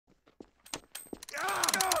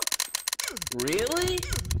Really?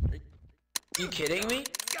 You kidding me?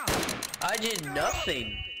 I did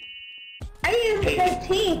nothing. I am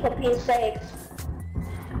 15 for Pete's sakes.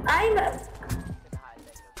 I'm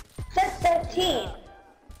 13.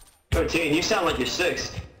 13? You sound like you're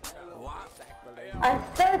 6. I'm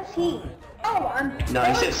 13. Oh, I'm 13. No,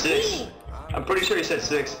 you said 6. I'm pretty sure you said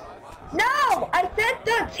 6. No, I said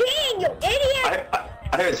 13, you idiot!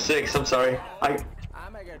 I heard 6, I'm sorry. Oh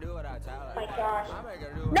my gosh.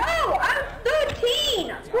 No, I'm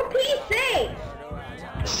 13! For Pete's sake!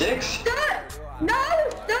 6? No,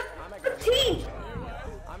 13!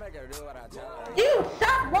 Dude,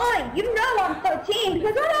 stop lying! You know I'm 13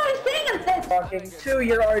 because I'm always saying I'm 13! 2,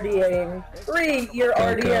 you're RDAing. 3, you're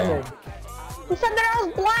RDMing. He said that I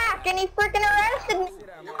was black and he freaking arrested me.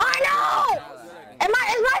 I know!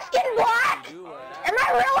 Is my skin black? Am I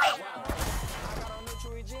really?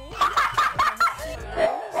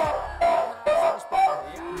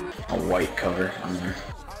 A white cover on there.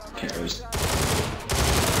 Can't really...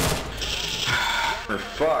 For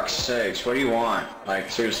fuck's sakes, what do you want? Like,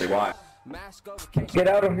 seriously, why? Get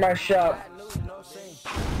out of my shop.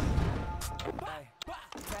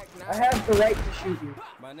 I have the right to shoot you.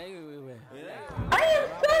 I am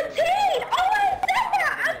 13! Oh, I said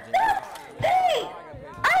that! I'm 13!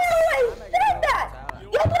 I always said that!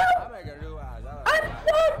 You know? I'm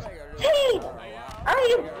 13! I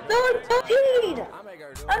am 13!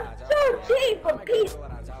 I'm 13 for Pete!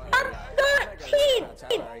 I'm 13!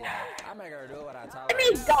 Give me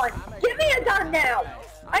a gun! Give me a gun now!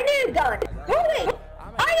 I need a gun! Wait!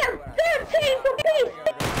 I am 13 for Pete!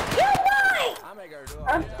 You're lying!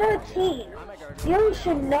 I'm 13. You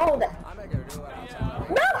should know that.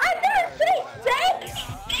 No, I didn't say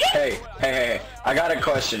sake! Hey, I got a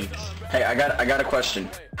question. Hey, I got a question.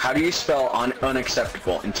 How do you spell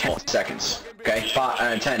unacceptable in 10 seconds? Okay,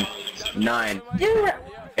 10, 9, Dude,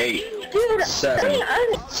 8, dude, 7,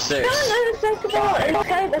 6, unacceptable.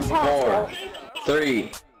 5, 4,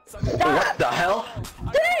 3. What the hell?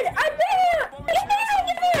 Dude, I didn't! You didn't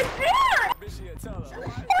give me a chance!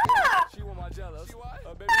 Stop!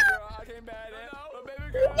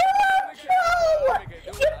 You're a troll!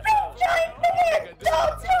 You've been trying to be a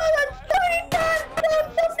adult troll that's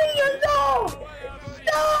 39 years old!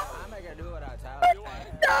 Stop!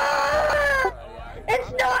 Stop! It's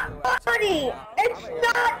not funny! It's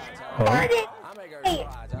not funny!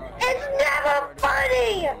 It's never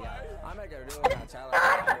funny! It's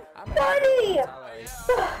not funny!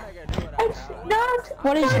 It's not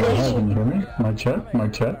What is funny! this? Can you hear me? My chat?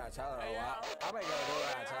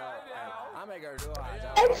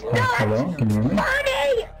 It's not Hello? Can you hear me?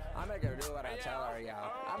 funny!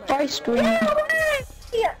 Try screen. Get away!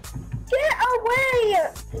 Get away!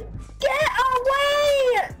 Get away!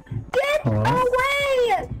 Get Hello? away!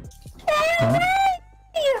 Get away!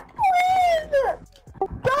 Please! Go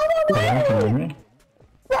Hello? Can you hear away! me?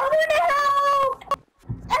 Someone help!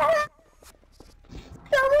 Help!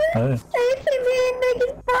 Someone chasing me and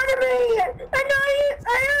making fun of me!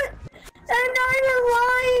 I'm not even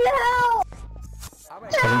lying! Help!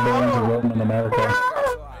 Everybody to Rome in America.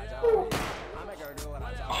 Help!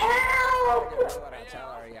 Help!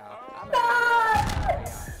 Stop!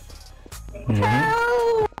 Can you hear me?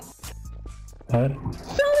 Help! Ed?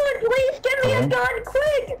 Someone please give me a gun,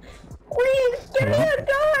 quick! Please give me a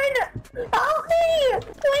gun! Help me!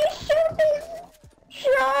 Please shoot these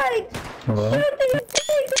sharks! Hello? Shoot these